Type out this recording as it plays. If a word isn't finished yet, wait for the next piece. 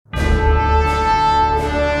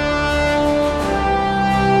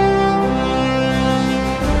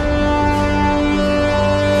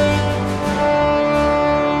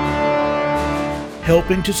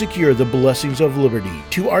helping to secure the blessings of liberty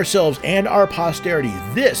to ourselves and our posterity.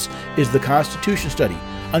 This is the Constitution Study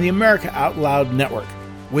on the America Out Loud Network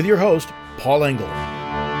with your host, Paul Engel.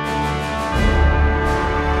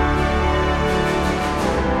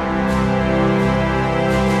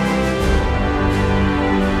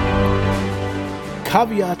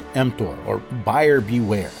 Caveat emptor, or buyer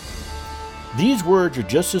beware. These words are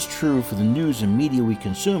just as true for the news and media we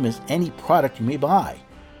consume as any product you may buy,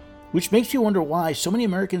 which makes you wonder why so many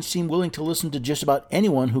Americans seem willing to listen to just about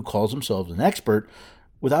anyone who calls themselves an expert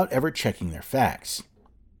without ever checking their facts.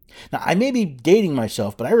 Now, I may be dating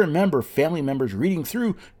myself, but I remember family members reading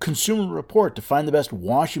through Consumer Report to find the best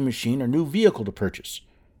washing machine or new vehicle to purchase.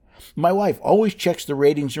 My wife always checks the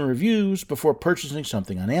ratings and reviews before purchasing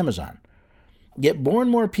something on Amazon. Yet more and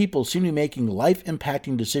more people seem to be making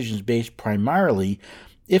life-impacting decisions based primarily,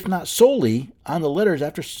 if not solely, on the letters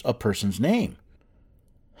after a person's name.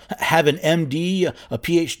 Have an MD, a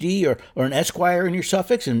PhD, or an Esquire in your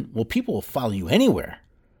suffix, and, well, people will follow you anywhere.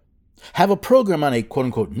 Have a program on a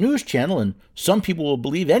quote-unquote news channel, and some people will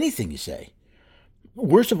believe anything you say.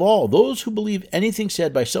 Worst of all, those who believe anything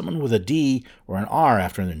said by someone with a D or an R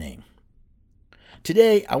after their name.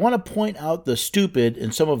 Today, I want to point out the stupid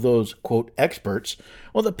in some of those, quote, experts,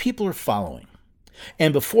 that people are following.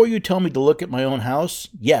 And before you tell me to look at my own house,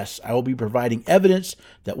 yes, I will be providing evidence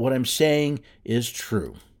that what I'm saying is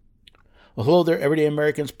true. Well, hello there, everyday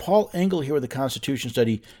Americans. Paul Engel here with the Constitution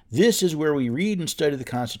Study. This is where we read and study the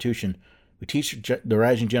Constitution. We teach the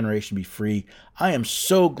rising generation to be free. I am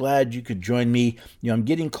so glad you could join me. I'm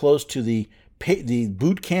getting close to the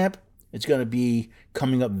boot camp. It's going to be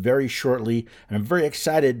coming up very shortly, and I'm very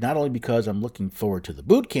excited, not only because I'm looking forward to the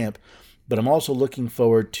boot camp, but I'm also looking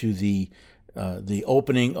forward to the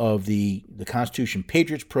opening of the Constitution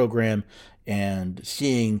Patriots program and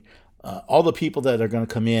seeing all the people that are going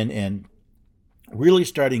to come in and really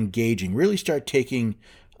start engaging, really start taking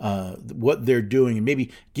what they're doing and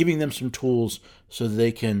maybe giving them some tools so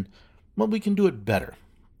that we can do it better.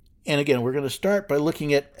 And again, we're going to start by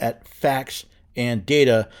looking at facts and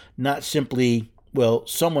data, not simply,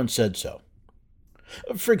 someone said so.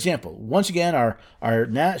 For example, once again, our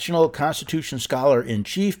national Constitution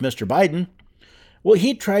scholar-in-chief, Mr. Biden,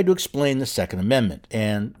 he tried to explain the Second Amendment,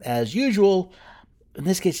 and as usual, in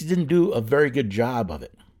this case, he didn't do a very good job of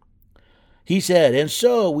it. He said, and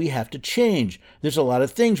so we have to change. There's a lot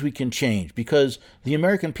of things we can change because the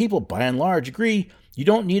American people, by and large, agree you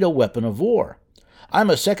don't need a weapon of war. I'm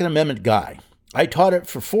a Second Amendment guy. I taught it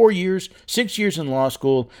for 4 years, 6 years in law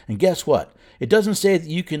school, and guess what? It doesn't say that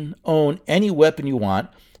you can own any weapon you want.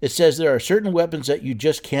 It says there are certain weapons that you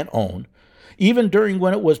just can't own. Even during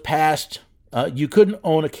when it was passed, you couldn't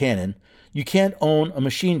own a cannon. You can't own a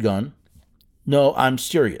machine gun. No, I'm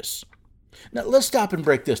serious. Now, let's stop and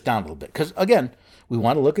break this down a little bit, because, again, we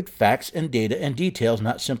want to look at facts and data and details,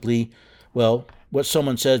 not simply, what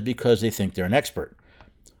someone says because they think they're an expert.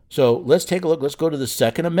 So let's take a look. Let's go to the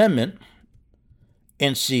Second Amendment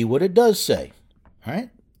and see what it does say. All right?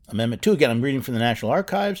 Amendment 2, again, I'm reading from the National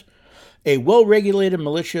Archives. A well-regulated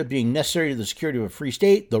militia being necessary to the security of a free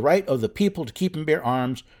state, the right of the people to keep and bear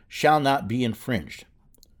arms shall not be infringed.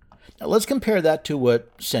 Now, let's compare that to what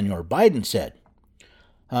Senor Biden said.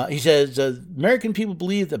 He says, American people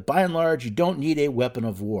believe that by and large you don't need a weapon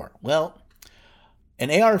of war. Well, an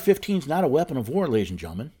AR-15 is not a weapon of war, ladies and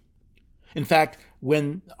gentlemen. In fact,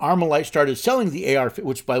 when Armalite started selling the AR,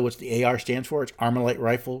 which the AR stands for, it's Armalite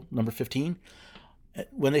Rifle number 15.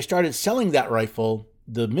 When they started selling that rifle,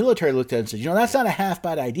 the military looked at it and said, that's not a half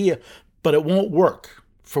bad idea, but it won't work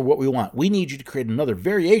for what we want. We need you to create another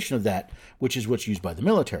variation of that, which is what's used by the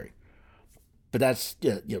military. But that's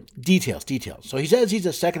details. So he says he's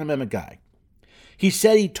a Second Amendment guy. He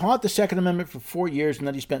said he taught the Second Amendment for 4 years and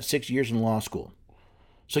then he spent 6 years in law school.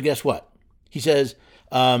 So guess what? He says,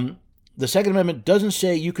 the Second Amendment doesn't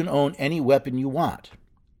say you can own any weapon you want.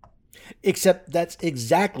 Except that's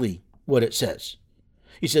exactly what it says.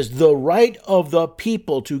 He says, the right of the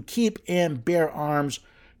people to keep and bear arms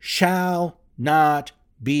shall not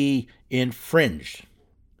be infringed.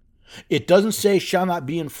 It doesn't say shall not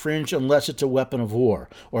be infringed unless it's a weapon of war,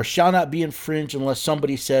 or shall not be infringed unless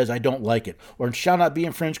somebody says I don't like it, or shall not be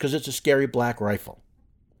infringed because it's a scary black rifle.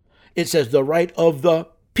 It says the right of the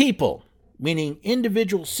people, meaning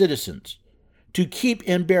individual citizens, to keep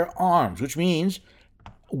and bear arms, which means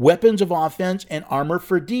weapons of offense and armor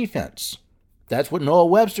for defense. That's what Noah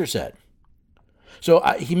Webster said. So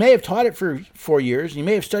he may have taught it for 4 years, he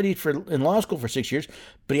may have studied in law school for 6 years,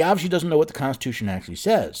 but he obviously doesn't know what the Constitution actually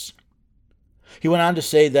says. He went on to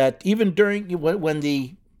say that even during when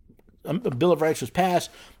the Bill of Rights was passed,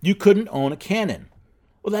 you couldn't own a cannon.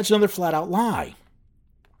 Well, that's another flat-out lie.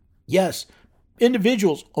 Yes,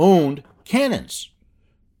 individuals owned cannons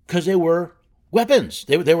because they were weapons.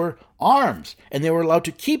 They were arms, and they were allowed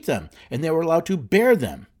to keep them, and they were allowed to bear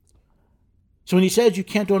them. So when he says you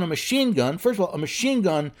can't own a machine gun, first of all, a machine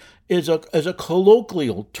gun is a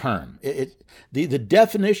colloquial term. The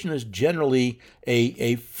definition is generally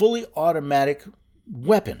a fully automatic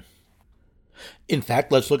weapon. In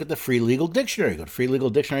fact, let's look at the Free Legal Dictionary. Go to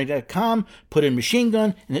freelegaldictionary.com, put in machine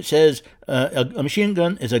gun, and it says a machine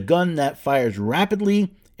gun is a gun that fires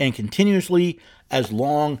rapidly and continuously as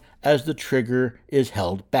long as the trigger is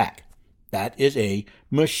held back. That is a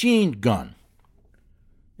machine gun.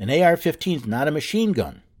 An AR-15 is not a machine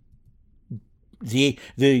gun. The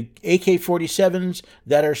AK-47s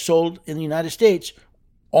that are sold in the United States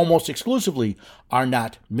almost exclusively are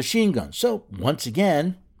not machine guns. So, once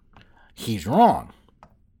again, he's wrong.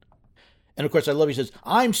 And of course, I love he says,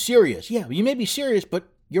 I'm serious. Yeah, you may be serious, but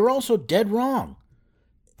you're also dead wrong.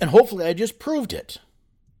 And hopefully I just proved it.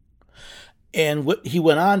 And what he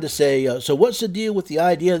went on to say, so what's the deal with the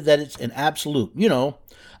idea that it's an absolute?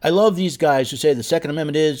 I love these guys who say the Second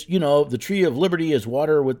Amendment is, the tree of liberty is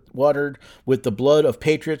watered with the blood of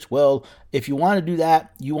patriots. Well, if you want to do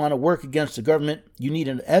that, you want to work against the government, you need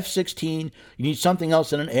an F-16, you need something else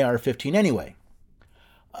than an AR-15 anyway.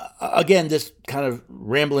 Again, this kind of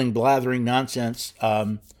rambling, blathering nonsense.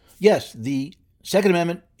 Yes, the Second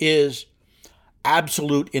Amendment is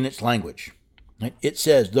absolute in its language. It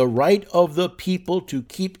says, the right of the people to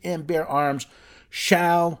keep and bear arms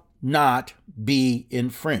shall not be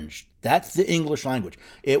infringed. That's the English language.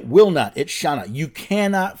 It will not, it shall not. You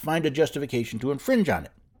cannot find a justification to infringe on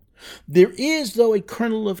it. There is, though, a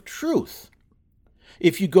kernel of truth.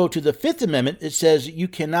 If you go to the Fifth Amendment, it says you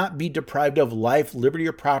cannot be deprived of life, liberty,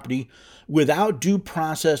 or property without due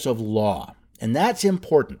process of law. And that's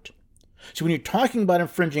important. So when you're talking about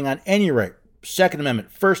infringing on any right, Second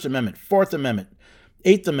Amendment, First Amendment, Fourth Amendment,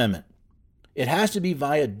 Eighth Amendment, it has to be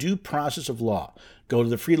via due process of law. Go to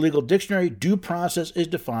the Free Legal Dictionary. Due process is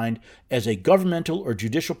defined as a governmental or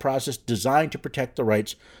judicial process designed to protect the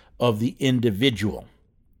rights of the individual.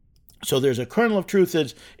 So there's a kernel of truth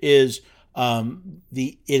it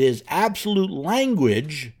is absolute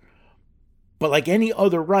language, but like any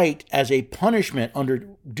other right, as a punishment under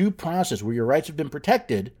due process where your rights have been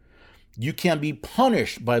protected, you can be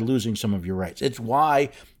punished by losing some of your rights. It's why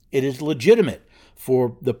it is legitimate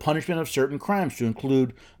for the punishment of certain crimes to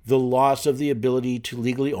include the loss of the ability to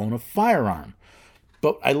legally own a firearm.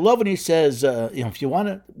 But I love when he says, if you want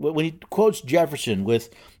to, when he quotes Jefferson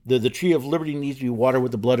with the tree of liberty needs to be watered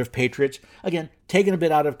with the blood of patriots, again, taken a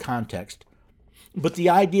bit out of context. But the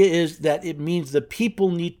idea is that it means the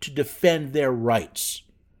people need to defend their rights.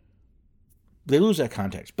 They lose that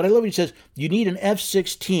context. But I love when he says, you need an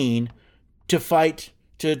F-16 to fight,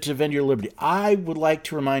 to defend your liberty. I would like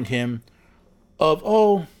to remind him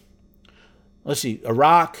of, let's see,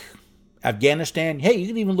 Iraq, Afghanistan. Hey, you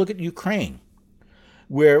can even look at Ukraine,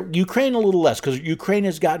 where Ukraine a little less, because Ukraine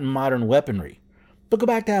has gotten modern weaponry. But go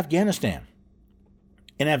back to Afghanistan.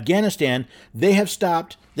 In Afghanistan, they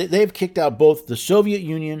have kicked out both the Soviet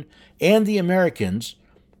Union and the Americans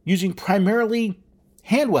using primarily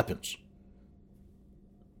hand weapons.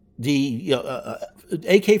 The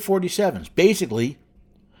AK-47s, basically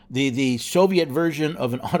the Soviet version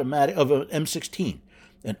of an M16,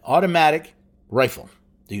 an automatic rifle.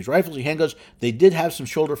 They use rifles and handguns. They did have some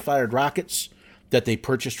shoulder-fired rockets that they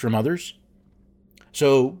purchased from others.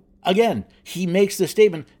 So again, he makes the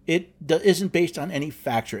statement, it isn't based on any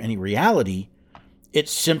facts or any reality.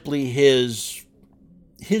 It's simply his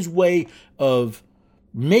way of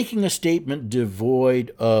making a statement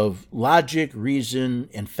devoid of logic, reason,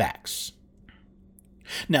 and facts.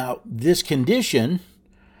 Now, this condition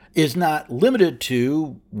is not limited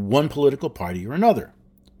to one political party or another.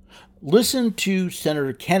 Listen to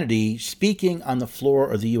Senator Kennedy speaking on the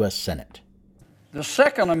floor of the U.S. Senate. The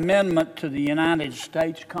Second Amendment to the United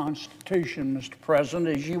States Constitution, Mr.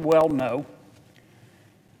 President, as you well know,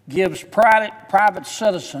 gives private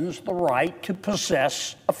citizens the right to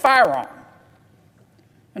possess a firearm,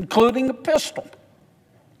 including a pistol,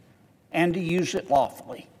 and to use it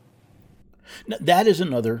lawfully. Now, that is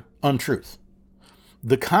another untruth.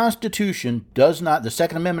 The Constitution does not, the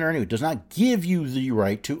Second Amendment or anything, does not give you the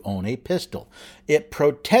right to own a pistol. It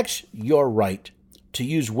protects your right to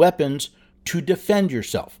use weapons to defend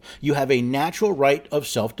yourself. You have a natural right of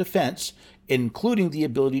self-defense, including the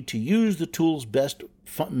ability to use the tools best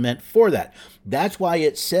meant for that. That's why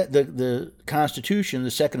it said the Constitution, the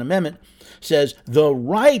Second Amendment, says the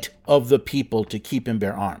right of the people to keep and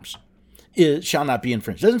bear arms. shall not be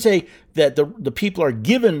infringed. It doesn't say that the people are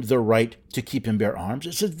given the right to keep and bear arms.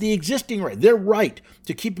 It says the existing right, their right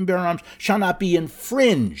to keep and bear arms shall not be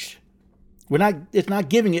infringed. It's not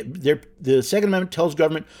giving it. The Second Amendment tells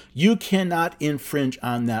government you cannot infringe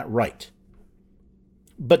on that right.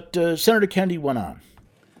 But Senator Kennedy went on.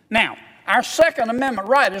 Now, our Second Amendment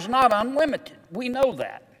right is not unlimited. We know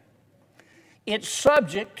that. It's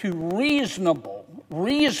subject to reasonable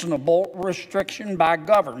restriction by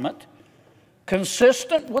government,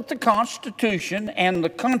 consistent with the Constitution and the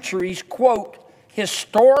country's, quote,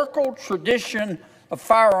 historical tradition of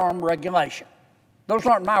firearm regulation. Those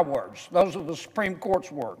aren't my words. Those are the Supreme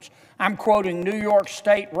Court's words. I'm quoting New York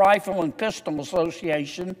State Rifle and Pistol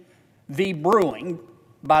Association v. Brewing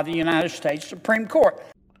by the United States Supreme Court.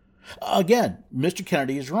 Again, Mr.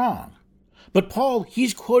 Kennedy is wrong. But Paul,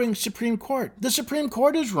 he's quoting Supreme Court. The Supreme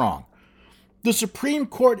Court is wrong. The Supreme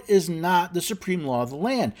Court is not the supreme law of the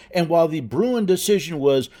land. And while the Bruin decision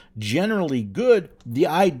was generally good, the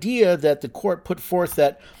idea that the court put forth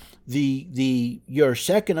that the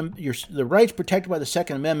rights protected by the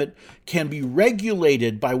Second Amendment can be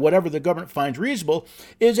regulated by whatever the government finds reasonable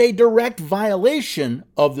is a direct violation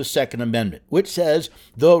of the Second Amendment, which says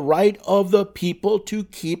the right of the people to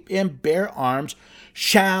keep and bear arms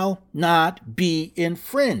shall not be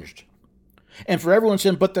infringed. And for everyone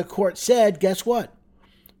saying, but the court said, guess what?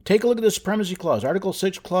 Take a look at the Supremacy Clause, Article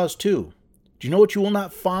 6, Clause 2. Do you know what you will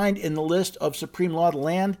not find in the list of supreme law of the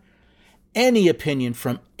land? Any opinion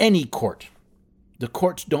from any court. The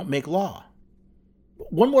courts don't make law.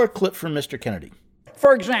 One more clip from Mr. Kennedy.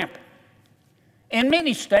 For example, in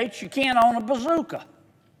many states, you can't own a bazooka.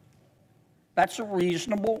 That's a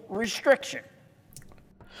reasonable restriction.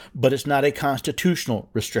 But it's not a constitutional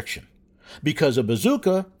restriction because a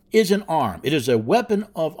bazooka is an arm. It is a weapon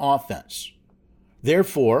of offense.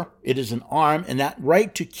 Therefore, it is an arm, and that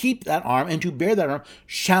right to keep that arm and to bear that arm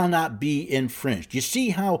shall not be infringed. You see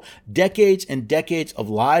how decades and decades of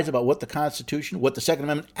lies about what the Constitution, what the Second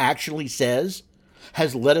Amendment actually says,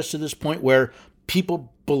 has led us to this point where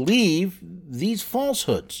people believe these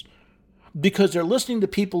falsehoods because they're listening to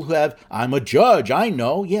people who have, I'm a judge, I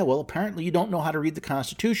know. Yeah, well, apparently you don't know how to read the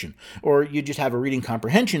Constitution, or you just have a reading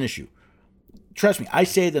comprehension issue. Trust me, I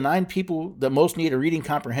say the 9 people that most need a reading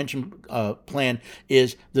comprehension plan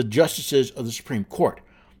is the justices of the Supreme Court,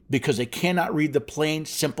 because they cannot read the plain,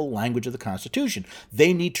 simple language of the Constitution.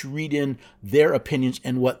 They need to read in their opinions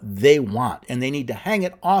and what they want, and they need to hang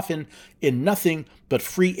it off in nothing but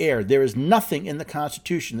free air. There is nothing in the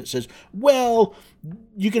Constitution that says, well,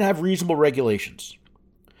 you can have reasonable regulations.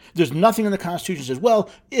 There's nothing in the Constitution that says, well,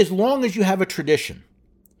 as long as you have a tradition.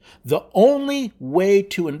 The only way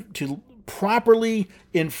to properly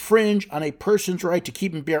infringe on a person's right to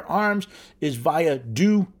keep and bear arms is via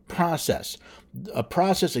due process, a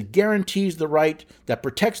process that guarantees the right, that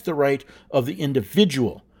protects the right of the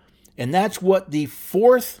individual. And that's what the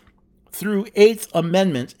 4th through 8th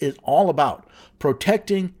Amendments is all about,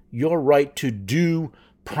 protecting your right to due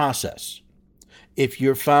process. If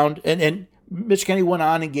you're found, and Mr. Kennedy went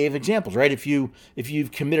on and gave examples, right? If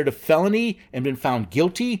you've committed a felony and been found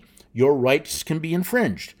guilty, your rights can be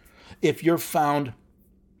infringed. If you're found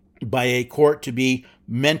by a court to be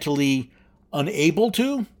mentally unable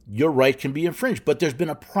to, your right can be infringed. But there's been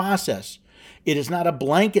a process. It is not a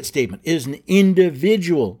blanket statement. It is an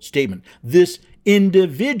individual statement. This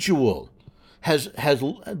individual does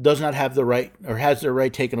not have the right, or has their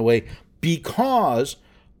right taken away because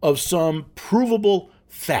of some provable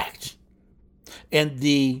fact. And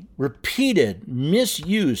the repeated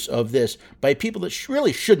misuse of this by people that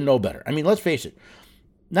really should know better. I mean, let's face it.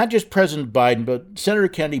 Not just President Biden, but Senator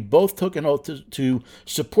Kennedy both took an oath to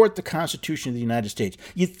support the Constitution of the United States.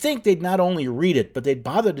 You'd think they'd not only read it, but they'd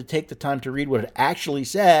bother to take the time to read what it actually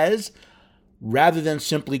says, rather than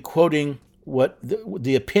simply quoting what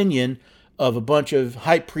the opinion of a bunch of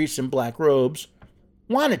high priests in black robes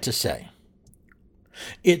want it to say.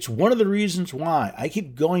 It's one of the reasons why I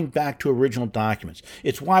keep going back to original documents.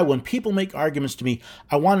 It's why when people make arguments to me,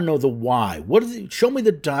 I want to know the why. Show me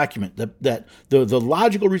the document, the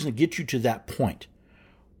logical reason to get you to that point.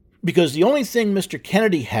 Because the only thing Mr.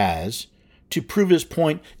 Kennedy has to prove his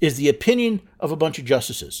point is the opinion of a bunch of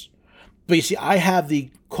justices. But you see, I have the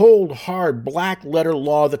cold, hard, black letter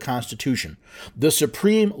law of the Constitution, the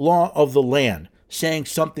supreme law of the land, saying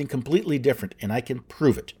something completely different, and I can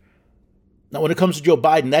prove it. Now, when it comes to Joe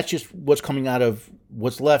Biden, that's just what's coming out of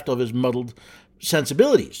what's left of his muddled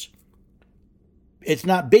sensibilities. It's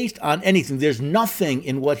not based on anything. There's nothing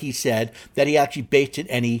in what he said that he actually based in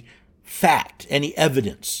any fact, any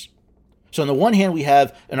evidence. So on the one hand, we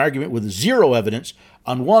have an argument with zero evidence.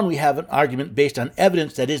 On one, we have an argument based on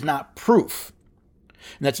evidence that is not proof.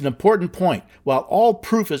 And that's an important point. While all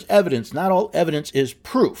proof is evidence, not all evidence is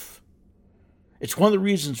proof. It's one of the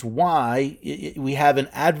reasons why we have an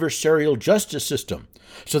adversarial justice system,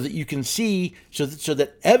 so that you can see, so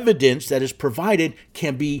that evidence that is provided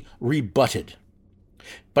can be rebutted.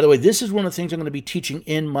 By the way, this is one of the things I'm going to be teaching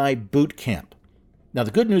in my boot camp. Now, the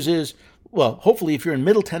good news is, well, hopefully if you're in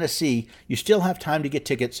Middle Tennessee, you still have time to get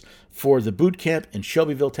tickets for the boot camp in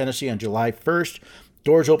Shelbyville, Tennessee on July 1st.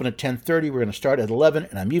 Doors open at 10:30. We're going to start at 11,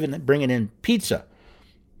 and I'm even bringing in pizza.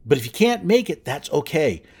 But if you can't make it, that's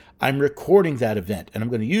okay. I'm recording that event, and I'm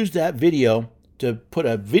going to use that video to put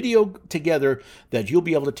a video together that you'll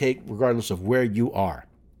be able to take regardless of where you are.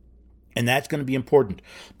 And that's going to be important,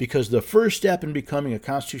 because the first step in becoming a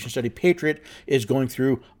Constitution Study patriot is going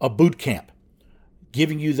through a boot camp,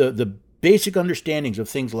 giving you the basic understandings of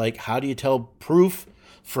things like how do you tell proof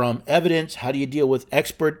from evidence, how do you deal with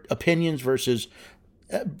expert opinions versus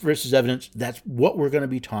evidence. That's what we're going to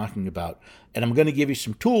be talking about. And I'm going to give you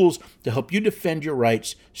some tools to help you defend your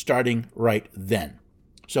rights starting right then.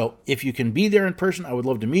 So if you can be there in person, I would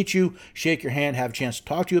love to meet you, shake your hand, have a chance to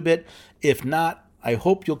talk to you a bit. If not, I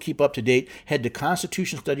hope you'll keep up to date. Head to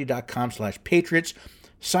constitutionstudy.com/patriots.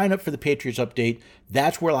 Sign up for the Patriots Update.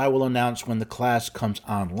 That's where I will announce when the class comes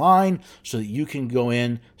online so that you can go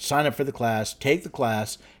in, sign up for the class, take the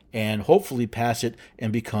class, and hopefully pass it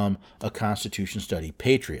and become a Constitution Study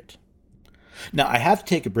patriot. Now, I have to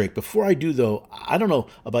take a break. Before I do, though, I don't know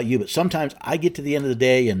about you, but sometimes I get to the end of the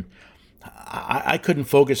day and I couldn't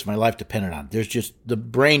focus if my life depended on it. The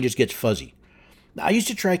brain just gets fuzzy. I used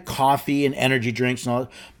to try coffee and energy drinks and all,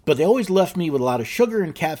 but they always left me with a lot of sugar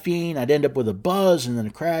and caffeine. I'd end up with a buzz and then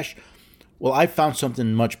a crash. Well, I found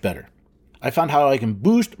something much better. I found how I can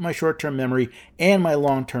boost my short-term memory and my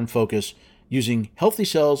long-term focus using Healthy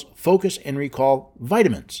Cells Focus and Recall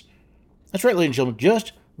vitamins. That's right, ladies and gentlemen,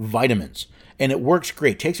 just vitamins. And it works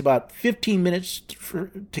great. It takes about 15 minutes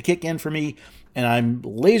to kick in for me, and I'm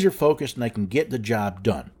laser focused and I can get the job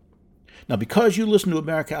done. Now, because you listen to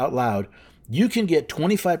America Out Loud, you can get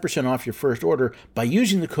 25% off your first order by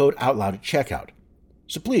using the code OUTLOUD at checkout.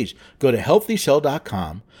 So please go to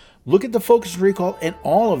healthycell.com, look at the Focus and Recall and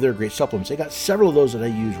all of their great supplements. They got several of those that I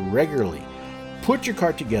use regularly. Put your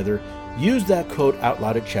cart together, use that code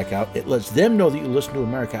OUTLOUD at checkout. It lets them know that you listen to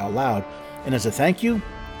America Out Loud. And as a thank you,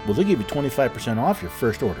 well, they'll give you 25% off your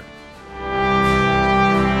first order.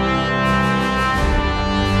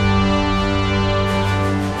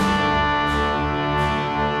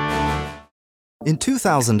 In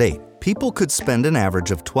 2008, people could spend an average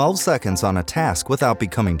of 12 seconds on a task without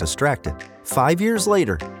becoming distracted. 5 years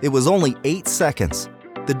later, it was only 8 seconds.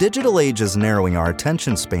 The digital age is narrowing our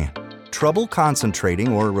attention span. Trouble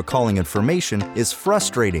concentrating or recalling information is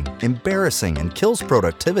frustrating, embarrassing, and kills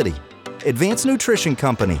productivity. Advanced nutrition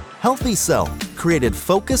company Healthy Cell created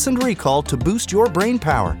Focus and Recall to boost your brain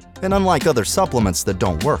power. And unlike other supplements that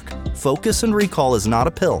don't work, Focus and Recall is not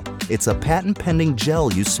a pill. It's a patent-pending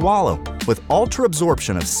gel you swallow with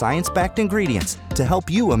ultra-absorption of science-backed ingredients to help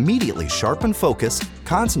you immediately sharpen focus,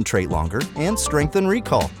 concentrate longer, and strengthen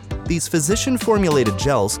recall. These physician-formulated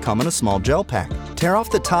gels come in a small gel pack. Tear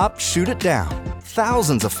off the top, shoot it down.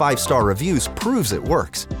 Thousands of 5-star reviews proves it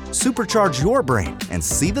works. Supercharge your brain and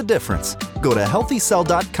see the difference. Go to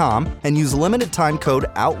healthycell.com and use limited time code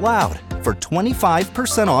OUTLOUD for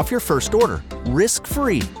 25% off your first order.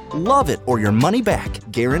 Risk-free. Love it or your money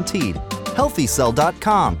back. Guaranteed.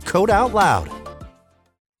 Healthycell.com, code OUTLOUD.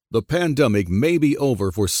 The pandemic may be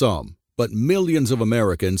over for some, but millions of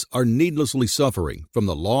Americans are needlessly suffering from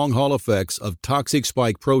the long-haul effects of toxic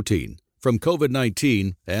spike protein from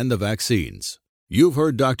COVID-19 and the vaccines. You've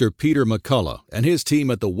heard Dr. Peter McCullough and his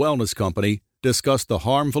team at the Wellness Company discuss the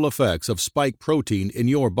harmful effects of spike protein in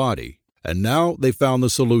your body. And now they found the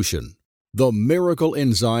solution. The miracle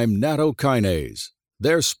enzyme nattokinase.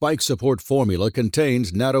 Their spike support formula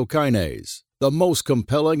contains nattokinase, the most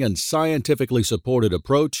compelling and scientifically supported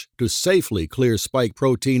approach to safely clear spike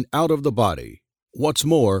protein out of the body. What's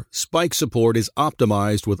more, spike support is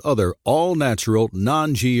optimized with other all-natural,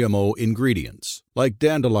 non-GMO ingredients, like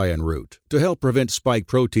dandelion root, to help prevent spike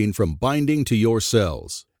protein from binding to your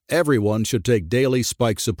cells. Everyone should take daily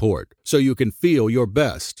spike support so you can feel your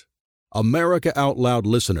best. America Out Loud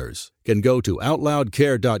listeners can go to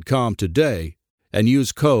OutLoudCare.com today and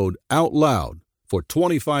use code OUTLOUD for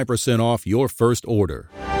 25% off your first order.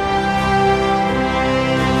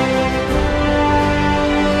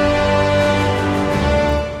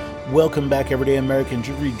 Welcome back, everyday Americans.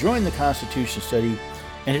 You rejoin the Constitution Study,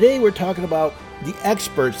 and today we're talking about the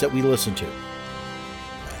experts that we listen to.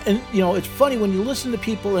 And, it's funny when you listen to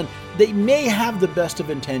people, and they may have the best of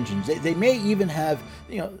intentions. They may even have,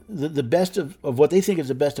 the best of what they think is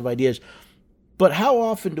the best of ideas. But how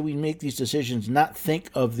often do we make these decisions not think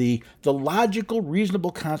of the logical,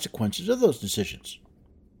 reasonable consequences of those decisions?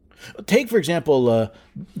 Take, for example,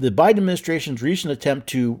 the Biden administration's recent attempt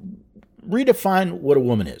to redefine what a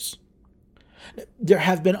woman is. There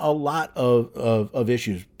have been a lot of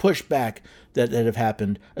issues, pushback that have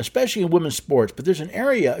happened, especially in women's sports. But there's an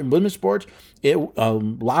area in women's sports,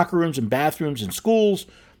 locker rooms and bathrooms in schools,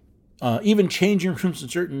 even changing rooms in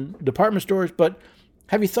certain department stores. But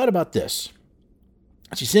have you thought about this?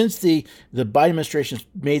 See, since the Biden administration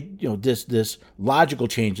made this logical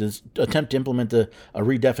change, this attempt to implement a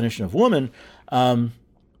redefinition of woman,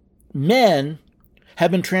 men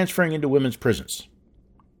have been transferring into women's prisons.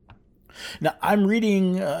 Now, I'm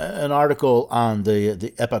reading an article on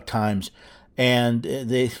the Epoch Times, and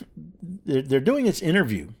they're doing this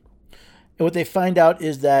interview, and what they find out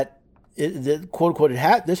is that quote unquote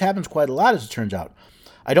this happens quite a lot, as it turns out.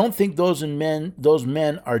 I don't think those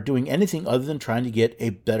men are doing anything other than trying to get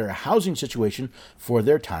a better housing situation for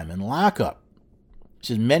their time in lockup. It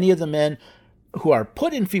says many of the men who are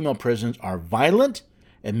put in female prisons are violent,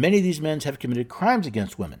 and many of these men have committed crimes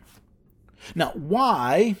against women. Now,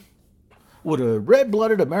 why would a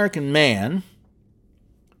red-blooded American man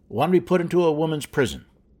want to be put into a woman's prison?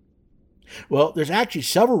 Well, there's actually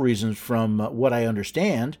several reasons from what I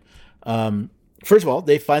understand. First of all,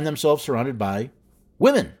 they find themselves surrounded by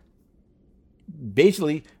women.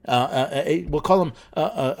 Basically, we'll call them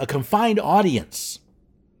a confined audience.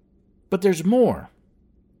 But there's more.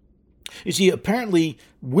 You see, apparently,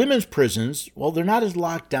 women's prisons, they're not as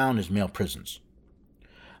locked down as male prisons.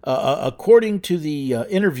 According to the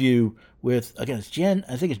interview with, again, it's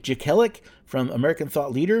I think it's Jekelic from American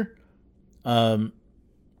Thought Leader, a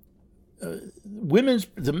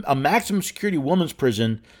maximum security women's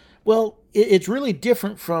prison, it's really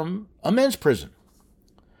different from a men's prison.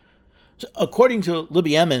 So according to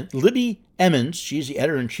Libby Emmons, she's the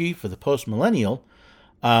editor-in-chief of the Post Millennial,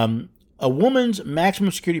 a woman's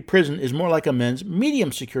maximum security prison is more like a men's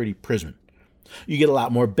medium security prison. You get a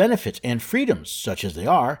lot more benefits and freedoms, such as they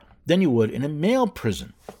are, than you would in a male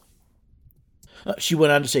prison. She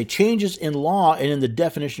went on to say changes in law and in the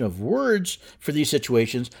definition of words for these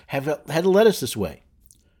situations have led us this way.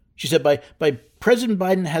 She said, by President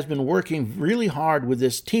Biden has been working really hard with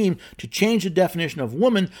this team to change the definition of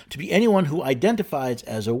woman to be anyone who identifies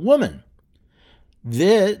as a woman.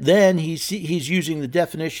 Then he's using the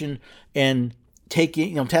definition and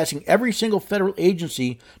tasking every single federal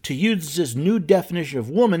agency to use this new definition of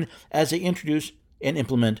woman as they introduce and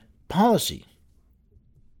implement policy.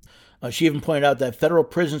 She even pointed out that federal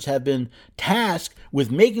prisons have been tasked with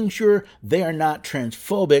making sure they are not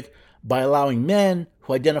transphobic by allowing men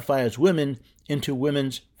who identify as women into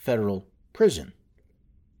women's federal prison.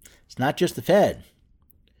 It's not just the Fed.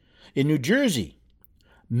 In New Jersey,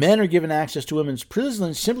 men are given access to women's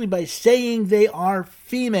prisons simply by saying they are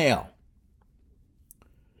female.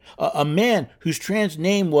 A man whose trans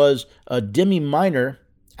name was Demi Minor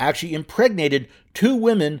actually impregnated 2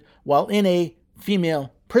 women while in a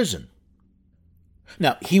female prison.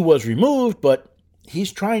 Now, he was removed, but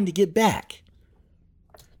he's trying to get back.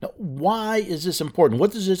 Now, why is this important?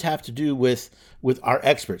 What does this have to do with our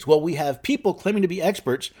experts? Well, we have people claiming to be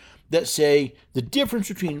experts that say the difference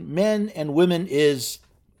between men and women is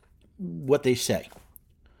what they say.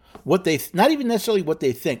 Not even necessarily what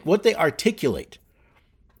they think, what they articulate.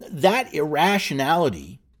 That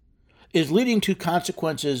irrationality is leading to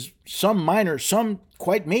consequences, some minor, some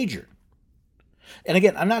quite major. And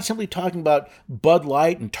again, I'm not simply talking about Bud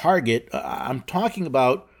Light and Target. I'm talking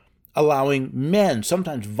about allowing men,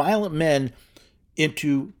 sometimes violent men,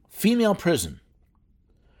 into female prison,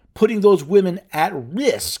 putting those women at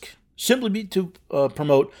risk simply to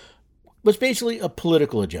promote what's basically a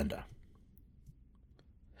political agenda.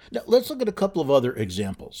 Now, let's look at a couple of other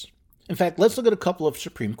examples. In fact, let's look at a couple of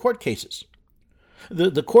Supreme Court cases.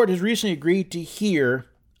 The court has recently agreed to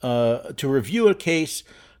review a case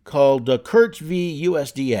called Kurtz v.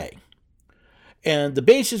 USDA. And the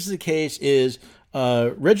basis of the case is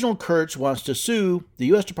Reginald Kurtz wants to sue the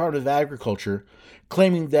U.S. Department of Agriculture,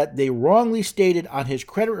 claiming that they wrongly stated on his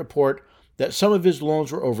credit report that some of his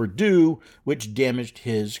loans were overdue, which damaged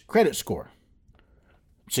his credit score.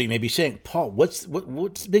 So you may be saying, Paul, what's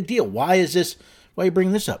the big deal? Why are you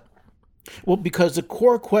bringing this up? Well, because the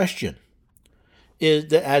core question is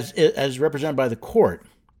that, as represented by the court,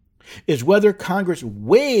 is whether Congress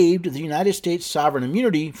waived the United States sovereign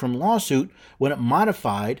immunity from lawsuit when it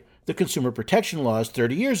modified the consumer protection laws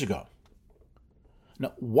 30 years ago.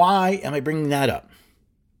 Now, why am I bringing that up?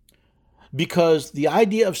 because the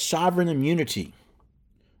idea of sovereign immunity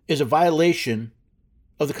is a violation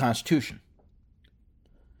of the Constitution.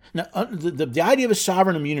 Now, the idea of a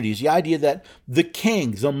sovereign immunity is the idea that the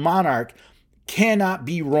king, the monarch, cannot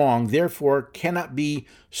be wrong, therefore cannot be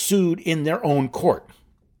sued in their own court.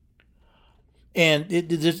 And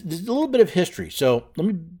there's a little bit of history. So let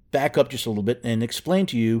me back up just a little bit and explain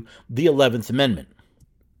to you the 11th Amendment.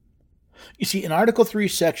 You see, in Article 3,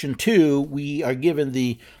 Section 2, we are given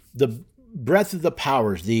the breadth of the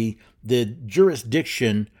powers, the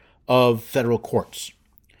jurisdiction of federal courts.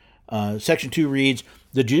 Section 2 reads,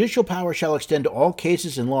 "The judicial power shall extend to all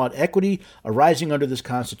cases in law and equity arising under this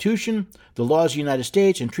Constitution, the laws of the United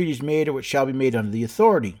States, and treaties made or which shall be made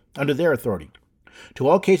under their authority. To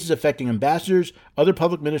all cases affecting ambassadors, other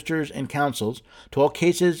public ministers, and councils, to all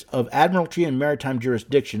cases of admiralty and maritime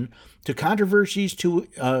jurisdiction, to controversies to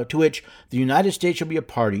which the United States shall be a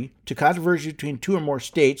party, to controversies between two or more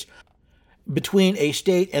states, between a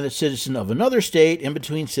state and a citizen of another state, and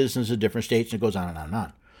between citizens of different states," and it goes on and on and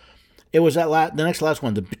on. It was the next last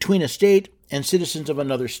one, between a state and citizens of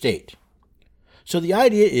another state. So the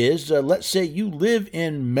idea is, let's say you live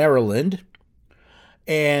in Maryland,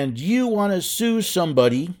 and you want to sue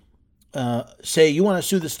somebody, say you want to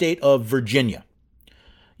sue the state of Virginia.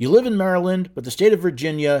 You live in Maryland, but the state of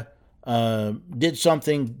Virginia did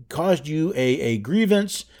something, caused you a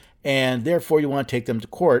grievance, and therefore you want to take them to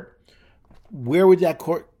court. Where would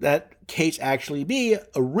that case actually be?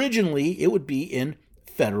 Originally, it would be in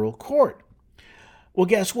federal court. Well,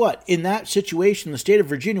 guess what? In that situation, the state of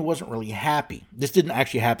Virginia wasn't really happy. This didn't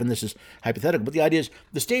actually happen. This is hypothetical. But the idea is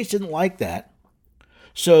the states didn't like that.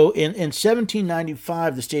 So in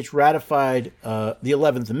 1795, the states ratified the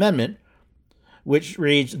 11th Amendment, which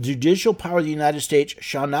reads, "The judicial power of the United States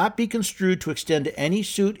shall not be construed to extend to any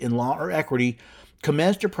suit in law or equity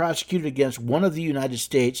commenced or prosecuted against one of the United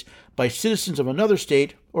States by citizens of another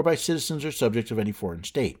state or by citizens or subjects of any foreign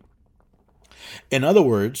state." In other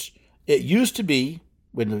words, it used to be,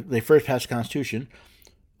 when they first passed the Constitution,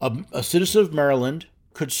 a citizen of Maryland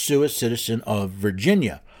could sue a citizen of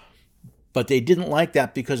Virginia. But they didn't like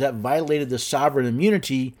that because that violated the sovereign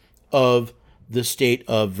immunity of the state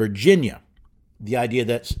of Virginia. The idea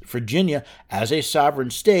that Virginia, as a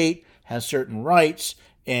sovereign state, has certain rights,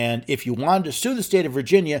 and if you wanted to sue the state of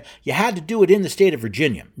Virginia, you had to do it in the state of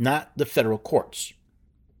Virginia, not the federal courts.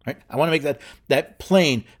 Right? I want to make that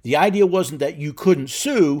plain. The idea wasn't that you couldn't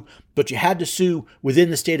sue, but you had to sue within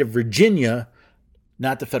the state of Virginia,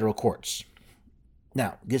 not the federal courts.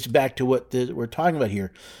 Now, gets back to what we're talking about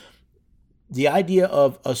here. The idea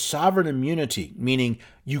of a sovereign immunity, meaning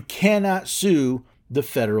you cannot sue the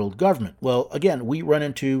federal government. Well, again, we run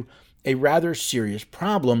into a rather serious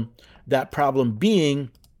problem, that problem being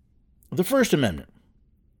the First Amendment.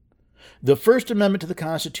 The First Amendment to the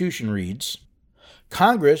Constitution reads,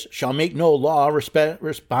 "Congress shall make no law respecting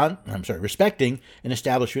an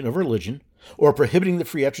establishment of religion, or prohibiting the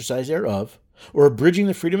free exercise thereof, or abridging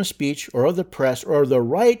the freedom of speech, or of the press, or the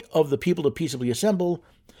right of the people to peaceably assemble,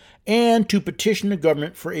 and to petition the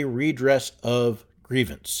government for a redress of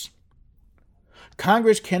grievance."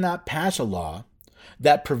 Congress cannot pass a law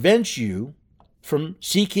that prevents you from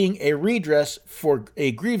seeking a redress for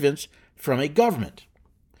a grievance from a government.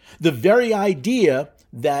 The very idea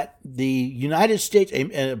that the United States,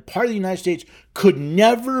 a part of the United States, could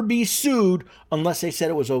never be sued unless they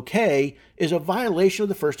said it was okay, is a violation of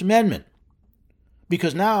the First Amendment.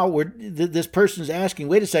 Because now this person is asking,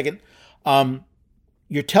 wait a second,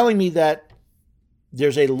 you're telling me that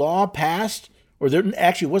there's a law passed, or there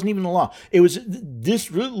actually wasn't even a law.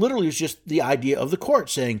 This literally was just the idea of the court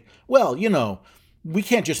saying, well, we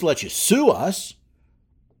can't just let you sue us.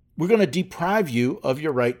 We're going to deprive you of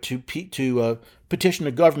your right to petition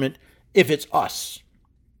the government if it's us.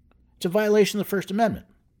 It's a violation of the First Amendment.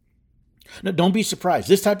 Now, don't be surprised.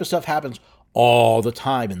 This type of stuff happens all the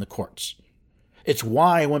time in the courts. It's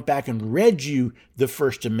why I went back and read you the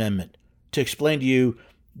First Amendment, to explain to you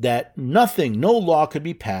that no law could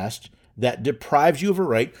be passed that deprives you of a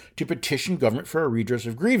right to petition government for a redress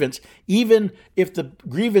of grievance, even if the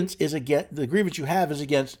grievance you have is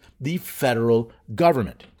against the federal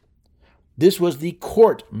government. This was the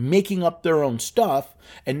court making up their own stuff,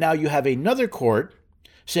 and now you have another court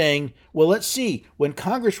saying, well, let's see, when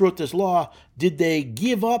Congress wrote this law, did they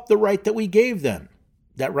give up the right that we gave them?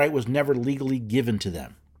 That right was never legally given to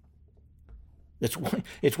them.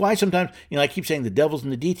 It's why sometimes, I keep saying the devil's in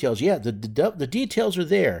the details. Yeah, the details are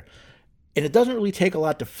there. And it doesn't really take a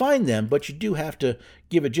lot to find them, but you do have to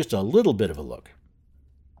give it just a little bit of a look.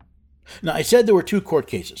 Now, I said there were two court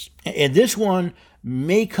cases, and this one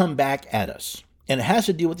may come back at us. And it has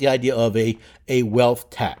to deal with the idea of a wealth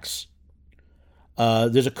tax.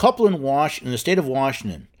 There's a couple in the state of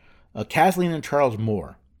Washington, Kathleen and Charles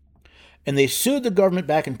Moore, and they sued the government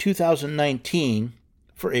back in 2019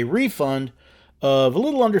 for a refund of a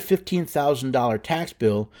little under $15,000 tax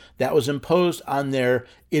bill that was imposed on their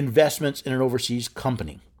investments in an overseas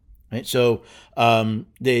company. Right? So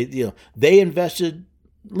they invested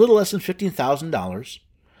a little less than $15,000.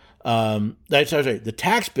 The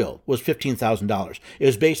tax bill was $15,000. It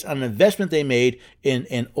was based on an investment they made in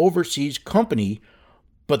an overseas company,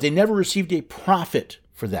 but they never received a profit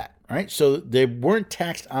for that. Right? So they weren't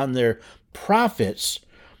taxed on their profits.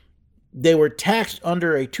 They were taxed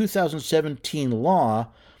under a 2017 law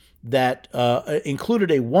that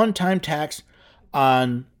included a one-time tax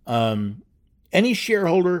on any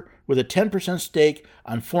shareholder with a 10% stake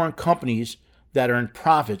on foreign companies that earned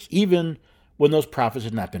profits, even when those profits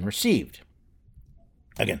had not been received.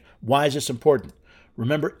 Again, why is this important?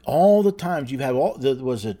 Remember all the times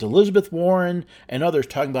was it Elizabeth Warren and others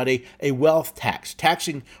talking about a wealth tax,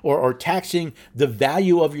 taxing the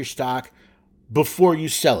value of your stock before you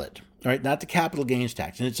sell it. All right, not the capital gains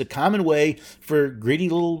tax. And it's a common way for greedy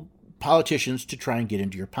little politicians to try and get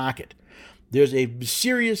into your pocket. There's a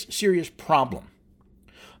serious, serious problem,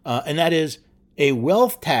 and that is a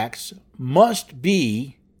wealth tax must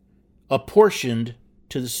be apportioned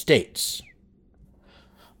to the states.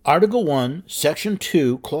 Article 1, Section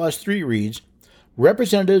 2, Clause 3 reads,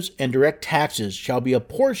 "Representatives and direct taxes shall be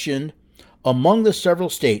apportioned among the several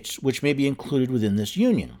states which may be included within this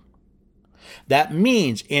union." That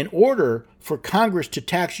means in order for Congress to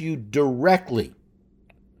tax you directly,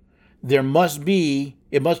 it must be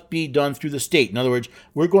done through the state. In other words,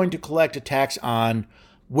 we're going to collect a tax on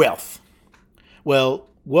wealth. Well,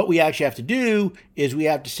 what we actually have to do is we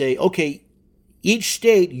have to say, okay, each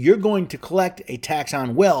state, you're going to collect a tax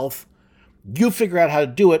on wealth. You figure out how to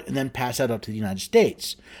do it and then pass that up to the United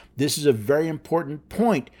States. This is a very important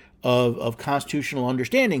point of constitutional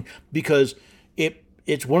understanding because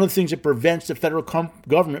it's one of the things that prevents the federal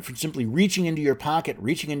government from simply reaching into your pocket,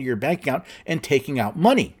 reaching into your bank account, and taking out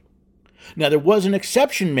money. Now, there was an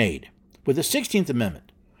exception made with the 16th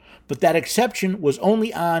Amendment, but that exception was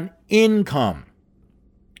only on income.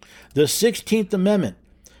 The 16th Amendment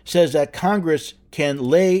says that Congress shall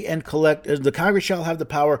have the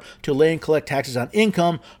power to lay and collect taxes on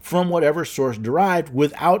income from whatever source derived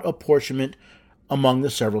without apportionment among the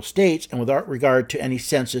several states and without regard to any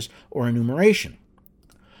census or enumeration.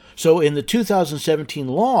 So in the 2017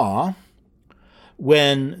 law,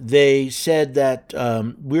 when they said that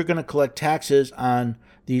we're going to collect taxes on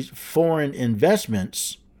these foreign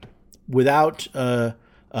investments without whether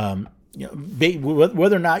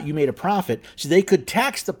or not you made a profit, so they could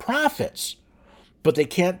tax the profits, but they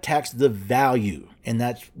can't tax the value, and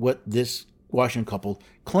that's what this Washington couple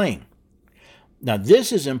claim. Now,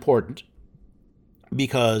 this is important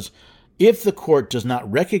because if the court does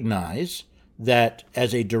not recognize that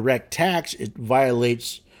as a direct tax, it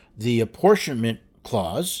violates the apportionment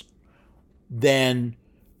clause, then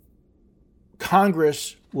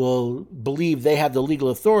Congress will believe they have the legal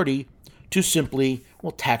authority to simply,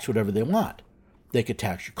 tax whatever they want. They could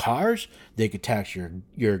tax your cars, they could tax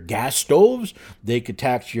your gas stoves, they could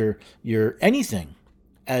tax your anything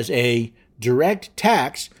as a direct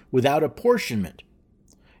tax without apportionment.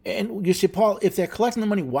 And you say, Paul, if they're collecting the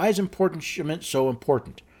money, why is apportionment so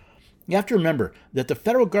important? You have to remember that the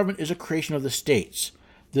federal government is a creation of the states.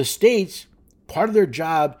 The states, part of their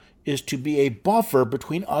job is to be a buffer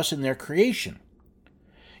between us and their creation.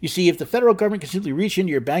 You see, if the federal government can simply reach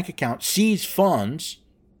into your bank account, seize funds,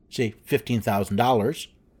 say $15,000,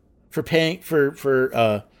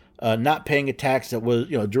 for not paying a tax that was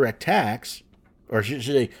direct tax, or I should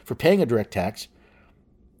say for paying a direct tax,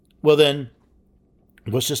 well then,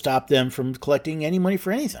 what's to stop them from collecting any money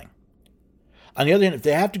for anything? On the other hand, if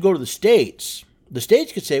they have to go to the states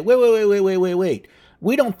could say, wait.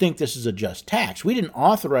 We don't think this is a just tax. We didn't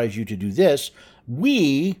authorize you to do this.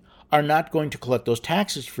 We are not going to collect those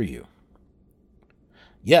taxes for you.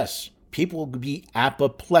 Yes, people will be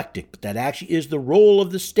apoplectic, but that actually is the role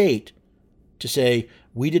of the state to say,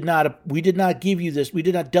 we did not give you this, we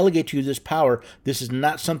did not delegate to you this power. This is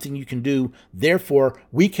not something you can do. Therefore,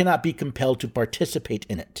 we cannot be compelled to participate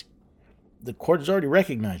in it. The court has already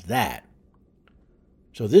recognized that.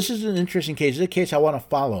 So this is an interesting case. This is a case I want to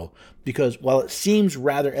follow because while it seems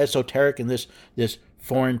rather esoteric in this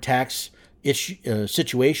foreign tax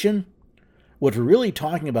situation, what we're really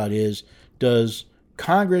talking about is, does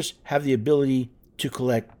Congress have the ability to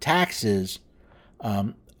collect taxes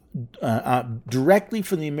directly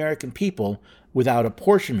from the American people without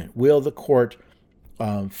apportionment? Will the court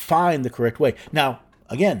find the correct way? Now,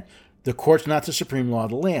 again, The court's not the supreme law of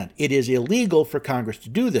the land. It is illegal for Congress to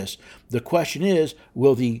do this. The question is,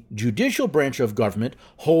 will the judicial branch of government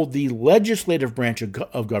hold the legislative branch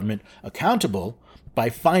of government accountable by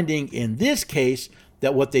finding, in this case,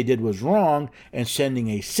 that what they did was wrong and sending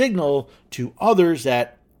a signal to others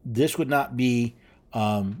that this would not be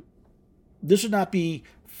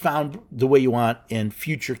found the way you want in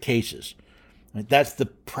future cases. That's the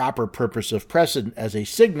proper purpose of precedent, as a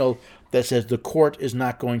signal that says the court is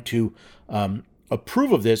not going to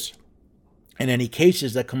approve of this, and any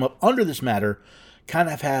cases that come up under this matter kind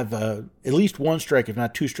of have at least one strike, if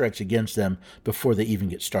not two strikes against them before they even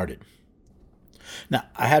get started. Now,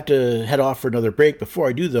 I have to head off for another break. Before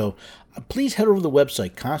I do, though, please head over to the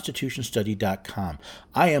website, constitutionstudy.com.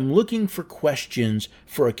 I am looking for questions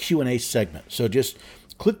for a Q&A segment, so just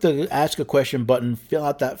click the Ask a Question button, fill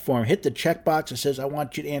out that form, hit the checkbox that says I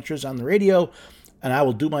want you to answer this on the radio, and I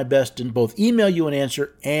will do my best to both email you an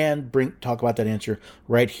answer and talk about that answer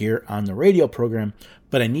right here on the radio program.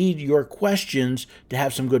 But I need your questions to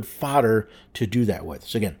have some good fodder to do that with.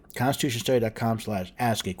 So again,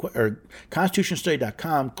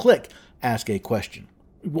 constitutionstudy.com/constitutionstudy.com, click Ask a Question.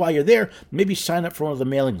 While you're there, maybe sign up for one of the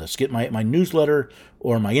mailing lists. Get my newsletter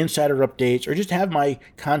or my insider updates, or just have my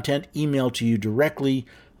content emailed to you directly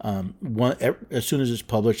as soon as it's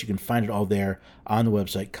published. You can find it all there on the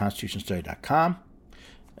website, constitutionstudy.com.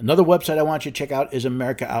 Another website I want you to check out is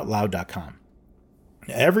americaoutloud.com.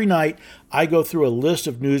 Every night, I go through a list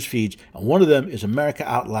of news feeds, and one of them is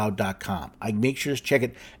americaoutloud.com. I make sure to check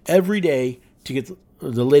it every day to get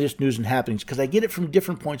the latest news and happenings, because I get it from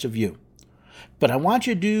different points of view. But I want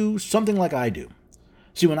you to do something like I do.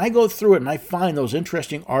 See, when I go through it and I find those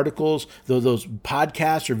interesting articles, those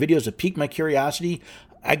podcasts or videos that pique my curiosity,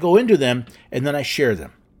 I go into them and then I share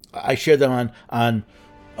them. I share them on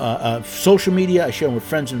social media. I share them with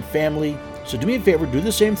friends and family. So do me a favor, do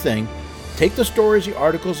the same thing. Take the stories, the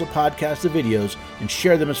articles, the podcasts, the videos, and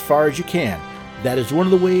share them as far as you can. That is one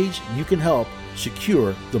of the ways you can help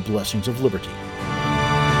secure the blessings of liberty.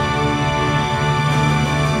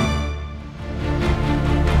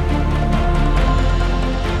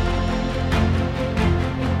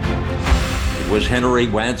 It was Henry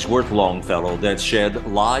Wadsworth Longfellow that said,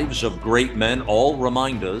 "Lives of great men all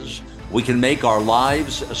remind us we can make our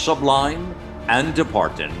lives sublime and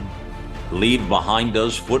departing, leave behind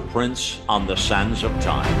us footprints on the sands of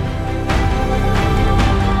time."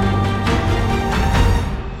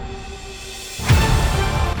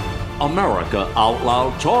 America Out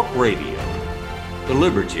Loud Talk Radio.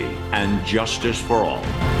 Liberty and justice for all.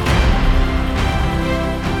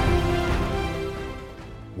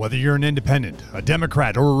 Whether you're an independent, a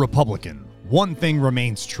Democrat, or a Republican, one thing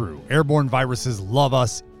remains true. Airborne viruses love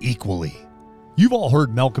us equally. You've all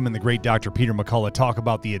heard Malcolm and the great Dr. Peter McCullough talk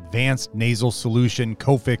about the advanced nasal solution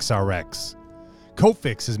Cofix RX.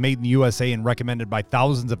 Cofix is made in the USA and recommended by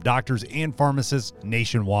thousands of doctors and pharmacists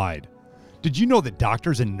nationwide. Did you know that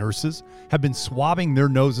doctors and nurses have been swabbing their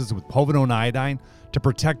noses with povidone iodine to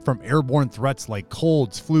protect from airborne threats like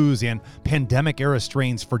colds, flus, and pandemic-era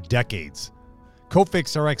strains for decades?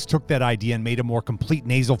 Cofix RX took that idea and made a more complete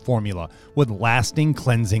nasal formula with lasting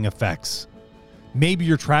cleansing effects. Maybe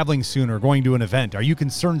you're traveling soon or going to an event. Are you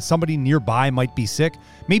concerned somebody nearby might be sick?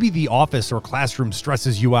 Maybe the office or classroom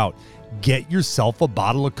stresses you out. Get yourself a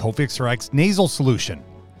bottle of Cofix RX nasal solution.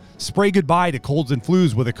 Spray goodbye to colds and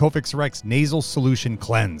flus with a Cofix RX nasal solution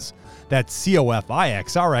cleanse. That's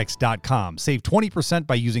COFIXRX.com. Save 20%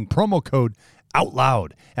 by using promo code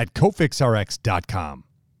OUTLOUD at COFIXRX.com.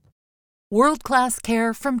 World-class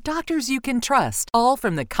care from doctors you can trust, all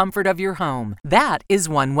from the comfort of your home. That is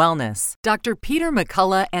One Wellness. Dr. Peter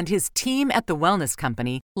McCullough and his team at The Wellness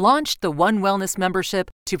Company launched the One Wellness membership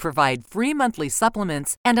to provide free monthly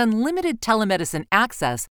supplements and unlimited telemedicine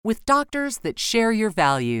access with doctors that share your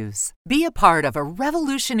values. Be a part of a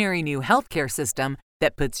revolutionary new healthcare system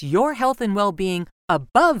that puts your health and well-being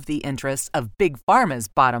above the interests of Big Pharma's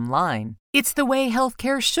bottom line. It's the way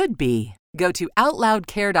healthcare should be. Go to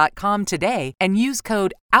OutLoudCare.com today and use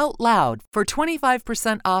code OUTLOUD for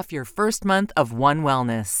 25% off your first month of One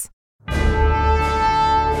Wellness.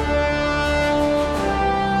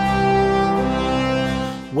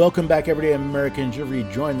 Welcome back, everyday Americans. You've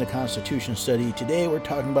rejoined the Constitution Study. Today we're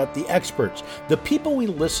talking about the experts, the people we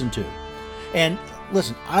listen to. And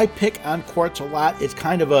listen, I pick on courts a lot. It's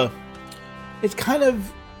kind of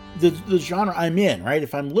the genre I'm in, right?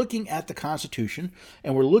 If I'm looking at the Constitution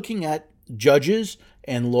and we're looking at judges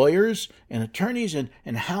and lawyers and attorneys and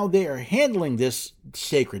how they are handling this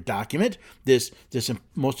sacred document, this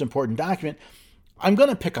most important document, I'm going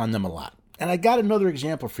to pick on them a lot. And I got another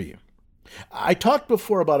example for you. I talked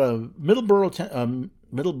before about a Middleborough,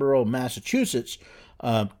 Middleborough, Massachusetts,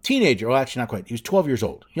 teenager. Well, actually, not quite. He was 12 years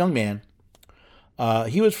old, young man.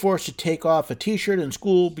 He was forced to take off a T-shirt in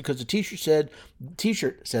school because the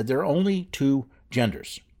T-shirt said there are only two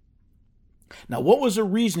genders. Now, what was the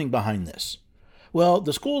reasoning behind this? Well,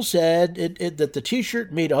 the school said that the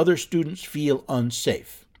T-shirt made other students feel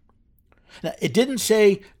unsafe. Now, it didn't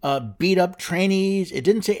say beat up trainees. It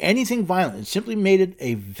didn't say anything violent. It simply made it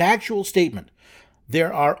a factual statement.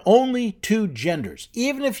 There are only two genders.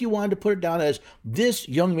 Even if you wanted to put it down as this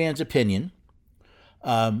young man's opinion,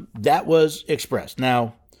 that was expressed.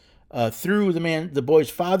 Now, through the boy's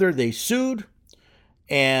father, they sued,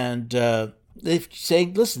 and they say,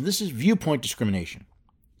 listen, this is viewpoint discrimination.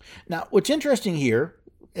 Now, what's interesting here,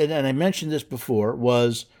 and I mentioned this before,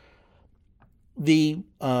 was the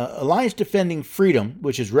Alliance Defending Freedom,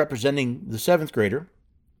 which is representing the 7th grader,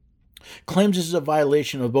 claims this is a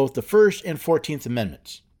violation of both the First and 14th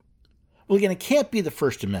Amendments. Well, again, it can't be the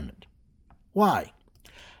First Amendment. Why?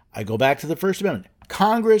 I go back to the First Amendment.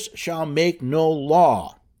 Congress shall make no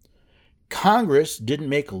law. Congress didn't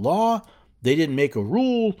make a law. They didn't make a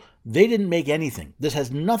rule. They didn't make anything. This has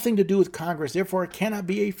nothing to do with Congress. Therefore, it cannot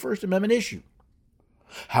be a First Amendment issue.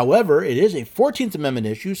 However, it is a 14th Amendment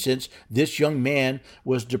issue since this young man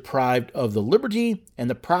was deprived of the liberty and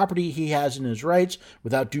the property he has in his rights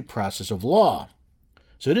without due process of law.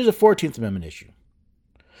 So it is a 14th Amendment issue.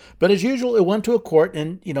 But as usual, it went to a court,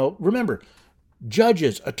 and, remember,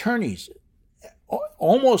 judges, attorneys,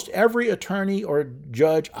 almost every attorney or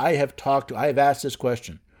judge I have talked to, I have asked this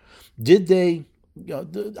question. Did they,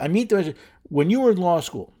 I meet them, when you were in law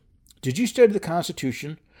school, did you study the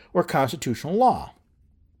Constitution or constitutional law?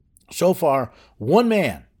 So far, one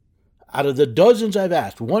man, out of the dozens I've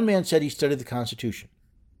asked, one man said he studied the Constitution.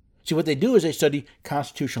 See, what they do is they study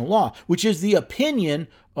constitutional law, which is the opinion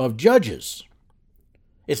of judges.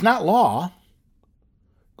 It's not law.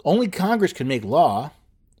 Only Congress can make law.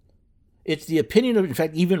 It's the opinion of, in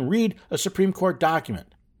fact, even read a Supreme Court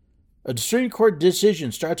document. A Supreme Court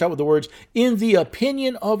decision starts out with the words, in the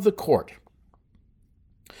opinion of the court.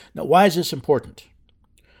 Now, why is this important?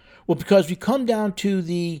 Well, because we come down to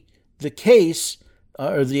the case,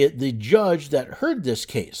 or the judge that heard this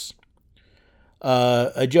case.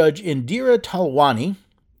 A judge, Indira Talwani,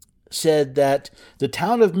 said that the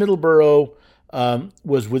town of Middleborough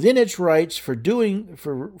was within its rights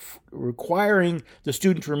for requiring the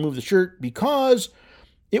student to remove the shirt because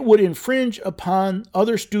it would infringe upon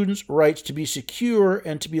other students' rights to be secure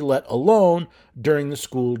and to be let alone during the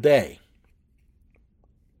school day.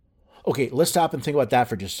 Okay, let's stop and think about that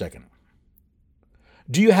for just a second.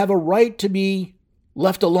 Do you have a right to be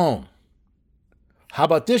left alone? How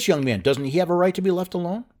about this young man? Doesn't he have a right to be left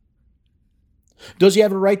alone? Do you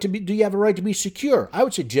have a right to be secure? I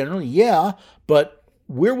would say generally, yeah, but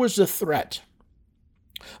where was the threat?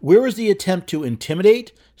 Where was the attempt to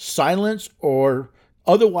intimidate, silence, or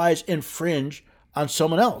otherwise infringe on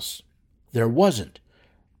someone else? There wasn't.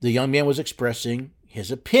 The young man was expressing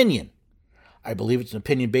his opinion. I believe it's an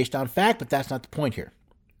opinion based on fact, but that's not the point here.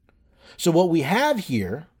 So what we have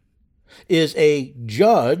here is a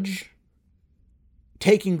judge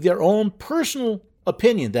taking their own personal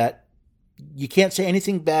opinion that you can't say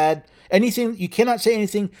anything bad, you cannot say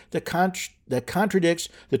anything that contradicts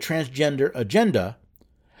the transgender agenda,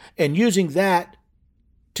 and using that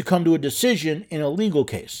to come to a decision in a legal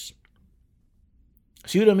case.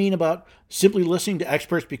 See what I mean about simply listening to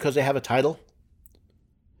experts because they have a title?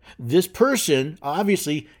 This person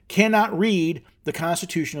obviously cannot read the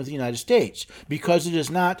Constitution of the United States because it is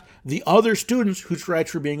not the other students whose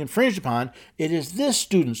rights were being infringed upon. It is this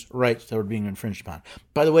student's rights that were being infringed upon.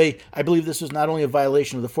 By the way, I believe this is not only a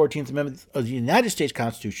violation of the 14th Amendment of the United States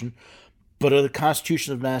Constitution, but of the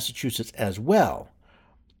Constitution of Massachusetts as well.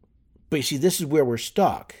 But you see, this is where we're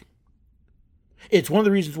stuck. It's one of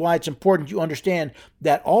the reasons why it's important you understand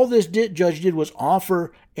that all this judge did was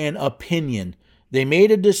offer an opinion. They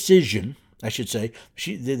made a decision, I should say.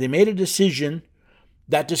 They made a decision.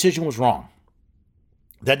 That decision was wrong.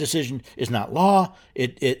 That decision is not law.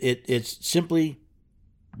 It's simply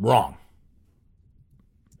wrong.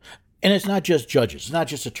 And it's not just judges. It's not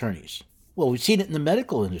just attorneys. Well, we've seen it in the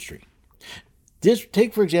medical industry.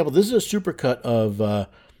 Take, for example, this is a supercut of,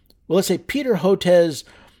 let's say Peter Hotez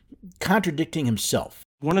contradicting himself.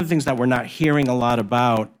 One of the things that we're not hearing a lot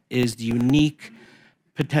about is the unique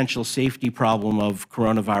potential safety problem of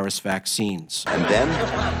coronavirus vaccines. And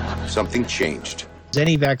then something changed.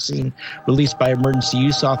 Any vaccine released by emergency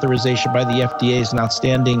use authorization by the FDA is an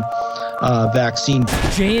outstanding vaccine.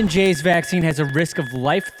 J&J's vaccine has a risk of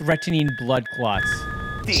life-threatening blood clots.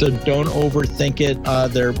 So don't overthink it.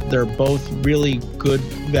 They're both really good.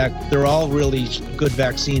 They're all really good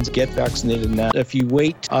vaccines. Get vaccinated now. If you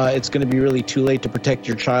wait, it's going to be really too late to protect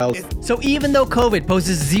your child. So even though COVID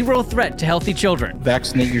poses zero threat to healthy children,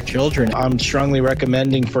 Vaccinate your children. I'm strongly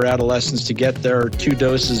recommending for adolescents to get their 2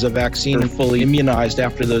 doses of vaccine and fully immunized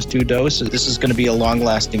after those 2 doses. This is going to be a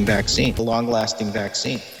long-lasting vaccine.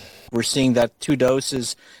 We're seeing that 2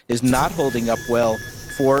 doses is not holding up well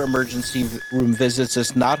for emergency room visits.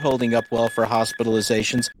 It's not holding up well for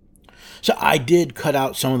hospitalizations. So I did cut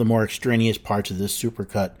out some of the more extraneous parts of this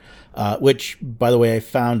supercut, which, by the way, I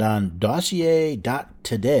found on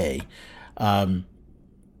dossier.today.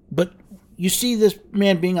 But you see this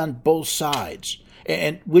man being on both sides,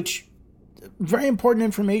 and which very important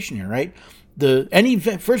information here, right?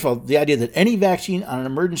 First of all, the idea that any vaccine on an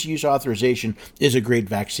emergency use authorization is a great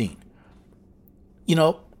vaccine. You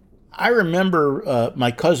know, I remember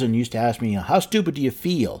my cousin used to ask me, how stupid do you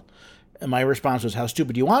feel? And my response was, how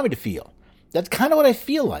stupid do you want me to feel? That's kind of what I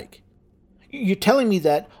feel like. You're telling me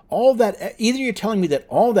that you're telling me that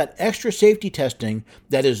all that extra safety testing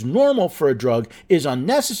that is normal for a drug is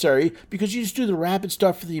unnecessary because you just do the rapid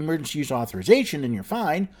stuff for the emergency use authorization and you're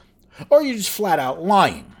fine, or you're just flat out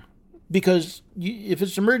lying because if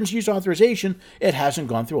it's emergency use authorization, it hasn't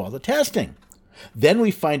gone through all the testing. Then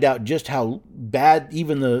we find out just how bad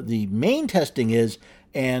even the main testing is,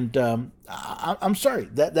 and I'm sorry,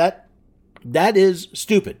 that is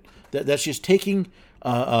stupid. That's just taking,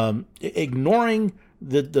 ignoring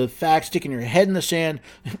the facts, sticking your head in the sand,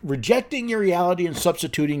 rejecting your reality and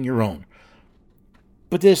substituting your own.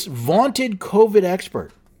 But this vaunted COVID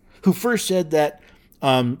expert who first said that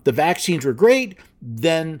the vaccines were great,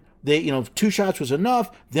 then 2 shots was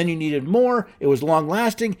enough, then you needed more, it was long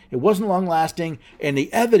lasting, it wasn't long lasting, and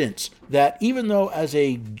the evidence that even though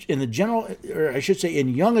in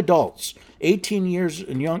young adults, 18 years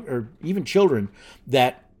and young, or even children,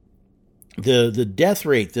 that the death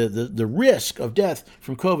rate, the risk of death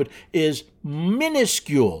from COVID is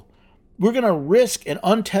minuscule. We're going to risk an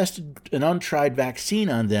untested and untried vaccine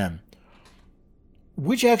on them.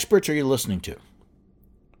 Which experts are you listening to?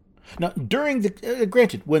 Now,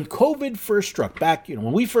 granted, when COVID first struck back,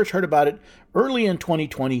 when we first heard about it early in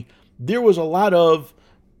 2020, there was a lot of,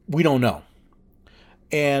 we don't know.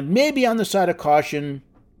 And maybe on the side of caution,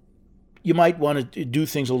 you might want to do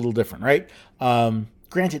things a little different, right?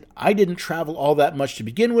 Granted, I didn't travel all that much to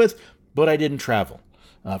begin with, but I didn't travel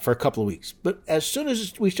for a couple of weeks. But as soon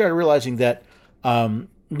as we started realizing that,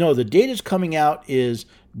 no, the data's coming out is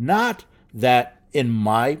not that in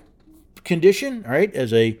my condition, right,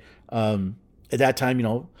 as at that time,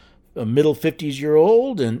 a middle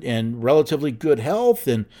 50s-year-old and relatively good health,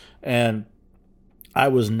 and I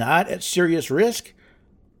was not at serious risk.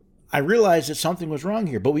 I realized that something was wrong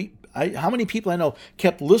here. But how many people I know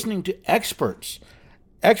kept listening to experts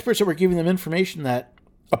that were giving them information that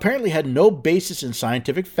apparently had no basis in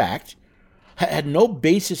scientific fact, had no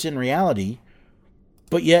basis in reality,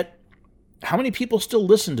 but yet how many people still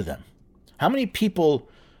listen to them? How many people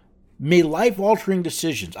made life-altering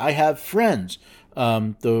decisions? I have friends,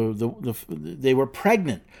 they were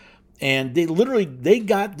pregnant, and they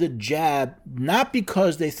got the jab not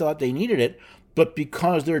because they thought they needed it, but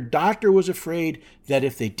because their doctor was afraid that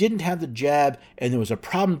if they didn't have the jab and there was a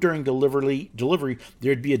problem during delivery,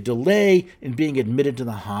 there'd be a delay in being admitted to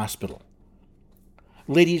the hospital.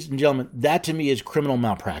 Ladies and gentlemen, that to me is criminal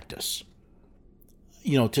malpractice.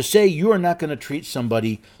 To say you are not going to treat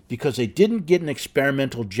somebody because they didn't get an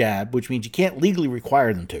experimental jab, which means you can't legally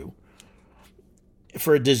require them to,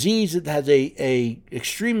 for a disease that has a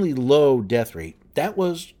extremely low death rate, that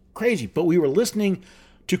was crazy. But we were listening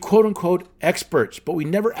to quote-unquote experts, but we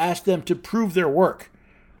never asked them to prove their work.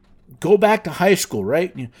 Go back to high school,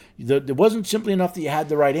 right? It wasn't simply enough that you had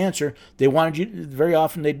the right answer. They wanted you, very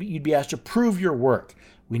often you'd be asked to prove your work.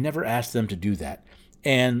 We never asked them to do that.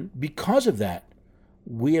 And because of that,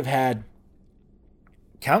 we have had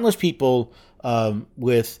countless people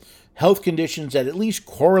with health conditions that at least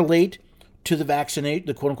correlate to the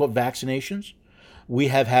quote-unquote vaccinations. We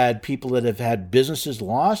have had people that have had businesses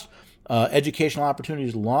lost, educational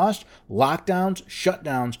opportunities lost, lockdowns,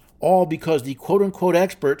 shutdowns, all because the quote-unquote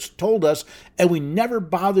experts told us, and we never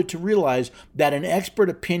bothered to realize that an expert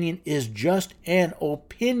opinion is just an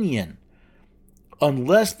opinion.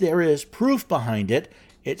 Unless there is proof behind it,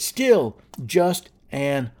 it's still just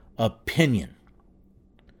an opinion.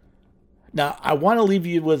 Now, I want to leave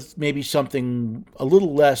you with maybe something a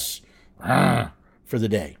little less for the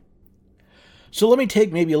day. So let me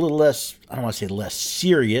take maybe a little less, I don't want to say less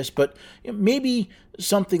serious, but maybe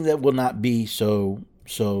something that will not be so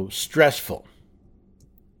stressful.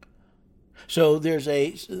 So there's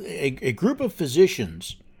a group of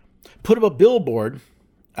physicians put up a billboard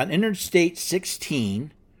on Interstate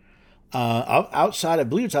 16 outside, I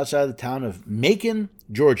believe it's outside of the town of Macon,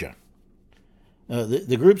 Georgia.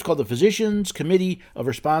 The group's called the Physicians Committee of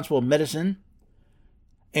Responsible Medicine,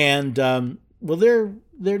 and they're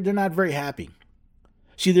not very happy.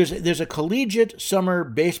 See, there's a collegiate summer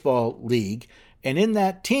baseball league, and in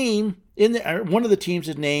that team, one of the teams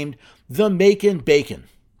is named the Macon Bacon.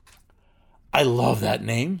 I love that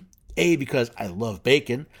name. A, because I love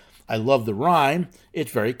bacon. I love the rhyme.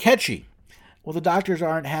 It's very catchy. Well, the doctors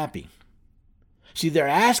aren't happy. See, they're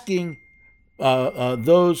asking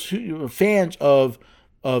those fans of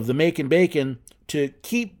the Macon Bacon to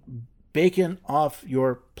keep bacon off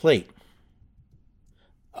your plate.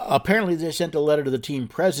 Apparently, they sent a letter to the team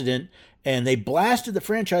president, and they blasted the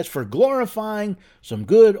franchise for glorifying some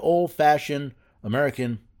good old-fashioned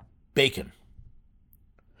American bacon.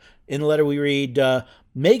 In the letter, we read,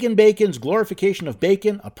 Macon Bacon's glorification of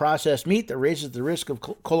bacon, a processed meat that raises the risk of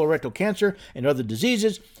colorectal cancer and other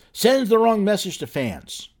diseases, sends the wrong message to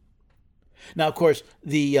fans. Now, of course,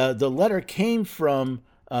 the letter came from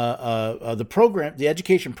the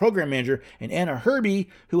education program manager, and Anna Herbie,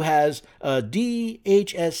 who has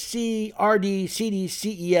DHSC, RD, CD,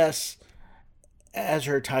 CES as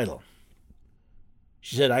her title.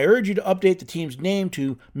 She said, I urge you to update the team's name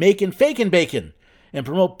to Macon Fakin' Bacon and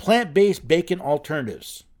promote plant-based bacon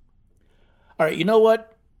alternatives. All right, you know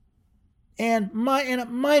what? And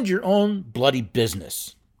mind your own bloody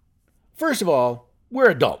business. First of all, we're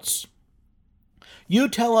adults. You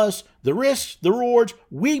tell us the risks, the rewards,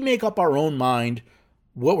 we make up our own mind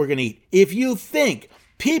what we're going to eat. If you think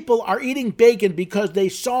people are eating bacon because they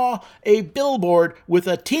saw a billboard with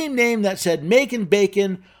a team name that said Macon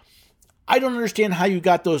Bacon, I don't understand how you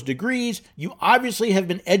got those degrees. You obviously have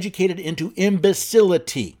been educated into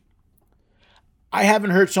imbecility. I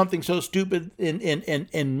haven't heard something so stupid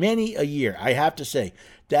in many a year, I have to say.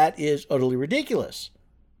 That is utterly ridiculous.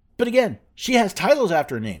 But again, she has titles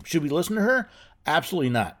after her name. Should we listen to her?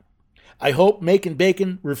 Absolutely not. I hope Macon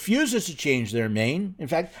Bacon refuses to change their name. In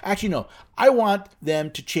fact, actually, no. I want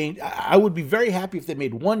them to change. I would be very happy if they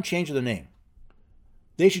made one change of their name.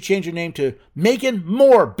 They should change their name to Macon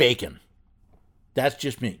More Bacon. That's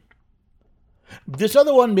just me. This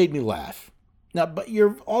other one made me laugh. Now, but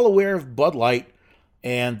you're all aware of Bud Light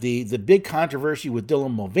and the big controversy with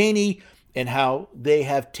Dylan Mulvaney and how they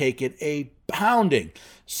have taken a pounding.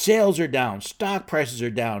 Sales are down. Stock prices are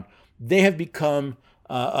down. They have become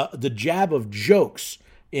the jab of jokes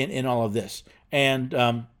in all of this. And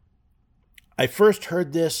I first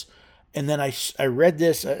heard this, and then I read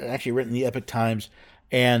this, actually written in the Epic Times,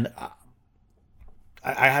 and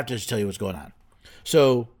I have to just tell you what's going on.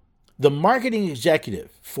 So the marketing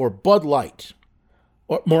executive for Bud Light,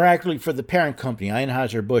 or more accurately for the parent company,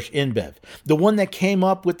 Anheuser-Busch InBev, the one that came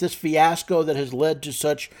up with this fiasco that has led to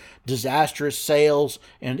such disastrous sales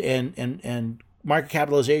and market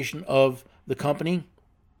capitalization of the company,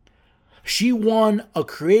 she won a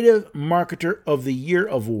Creative Marketer of the Year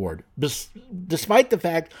award, despite the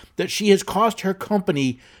fact that she has cost her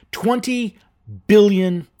company $20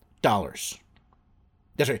 billion.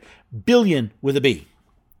 That's right, billion with a B.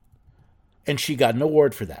 And she got an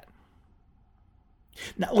award for that.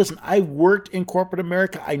 Now, listen, I worked in corporate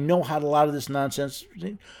America. I know how a lot of this nonsense,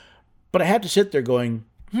 but I have to sit there going,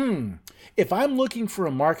 if I'm looking for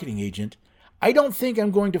a marketing agent, I don't think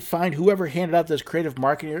I'm going to find whoever handed out this Creative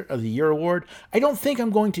Marketer of the Year award. I don't think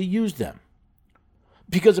I'm going to use them.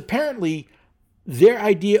 Because apparently their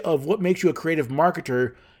idea of what makes you a creative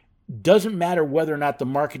marketer doesn't matter whether or not the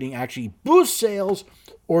marketing actually boosts sales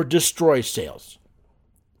or destroys sales.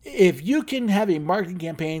 If you can have a marketing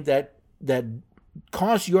campaign that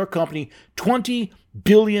costs your company $20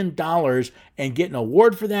 billion and get an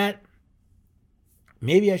award for that,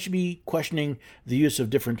 maybe I should be questioning the use of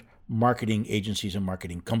different marketing agencies and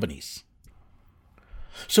marketing companies.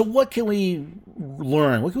 So what can we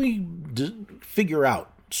learn? What can we figure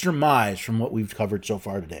out, surmise from what we've covered so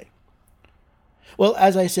far today? Well,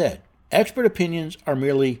 as I said, expert opinions are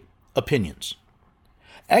merely opinions.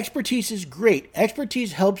 Expertise is great.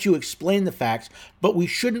 Expertise helps you explain the facts, but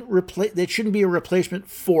that shouldn't be a replacement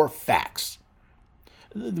for facts.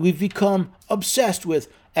 We've become obsessed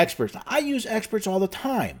with experts. I use experts all the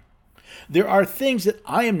time. There are things that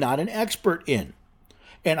I am not an expert in,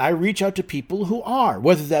 and I reach out to people who are,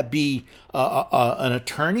 whether that be an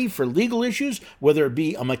attorney for legal issues, whether it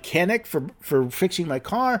be a mechanic for fixing my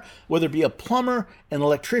car, whether it be a plumber, an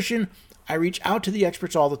electrician. I reach out to the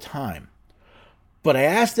experts all the time. But I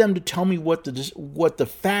ask them to tell me what the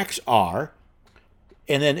facts are,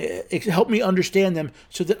 and then help me understand them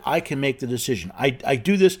so that I can make the decision. I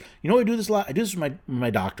do this. You know, I do this a lot. I do this with my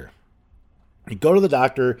doctor. You go to the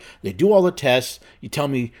doctor, they do all the tests, you tell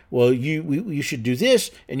me, well, you should do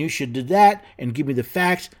this, and you should do that, and give me the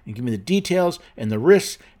facts, and give me the details, and the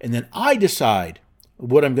risks, and then I decide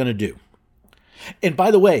what I'm going to do. And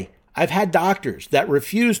by the way, I've had doctors that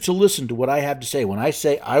refuse to listen to what I have to say. When I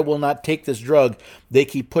say I will not take this drug, they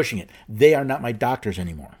keep pushing it. They are not my doctors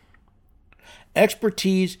anymore.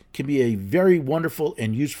 Expertise can be a very wonderful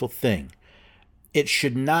and useful thing. It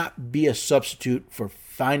should not be a substitute for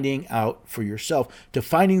finding out for yourself, to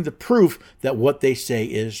finding the proof that what they say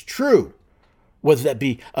is true. Whether that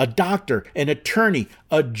be a doctor, an attorney,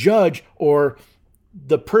 a judge, or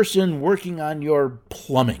the person working on your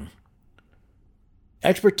plumbing.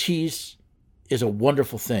 Expertise is a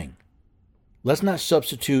wonderful thing. Let's not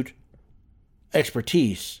substitute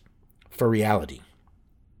expertise for reality.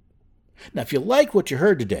 Now, if you like what you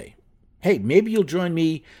heard today, hey, maybe you'll join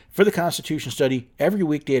me for the Constitution Study every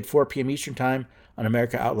weekday at 4 p.m. Eastern Time on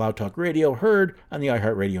America Out Loud Talk Radio, heard on the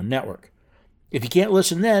iHeartRadio network. If you can't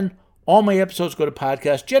listen then, all my episodes go to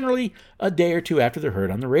podcast generally a day or two after they're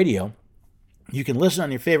heard on the radio. You can listen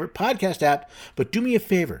on your favorite podcast app, but do me a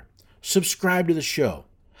favor, subscribe to the show.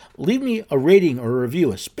 Leave me a rating or a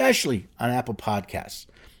review, especially on Apple Podcasts.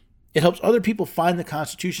 It helps other people find the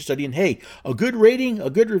Constitution Study, and hey, a good rating, a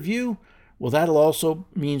good review, well, that'll also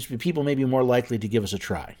means people may be more likely to give us a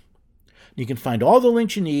try. You can find all the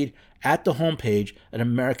links you need at the homepage at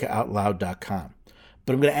americaoutloud.com.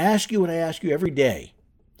 But I'm going to ask you what I ask you every day,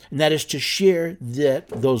 and that is to share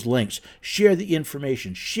those links, share the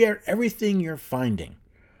information, share everything you're finding.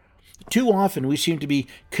 Too often we seem to be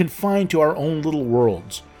confined to our own little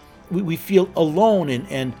worlds. We feel alone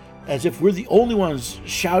and as if we're the only ones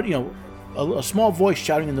shouting, a small voice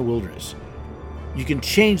shouting in the wilderness. You can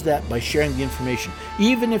change that by sharing the information,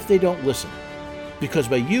 even if they don't listen. Because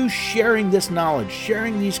by you sharing this knowledge,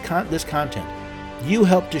 sharing this content, you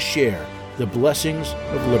help to share the blessings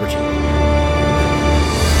of liberty.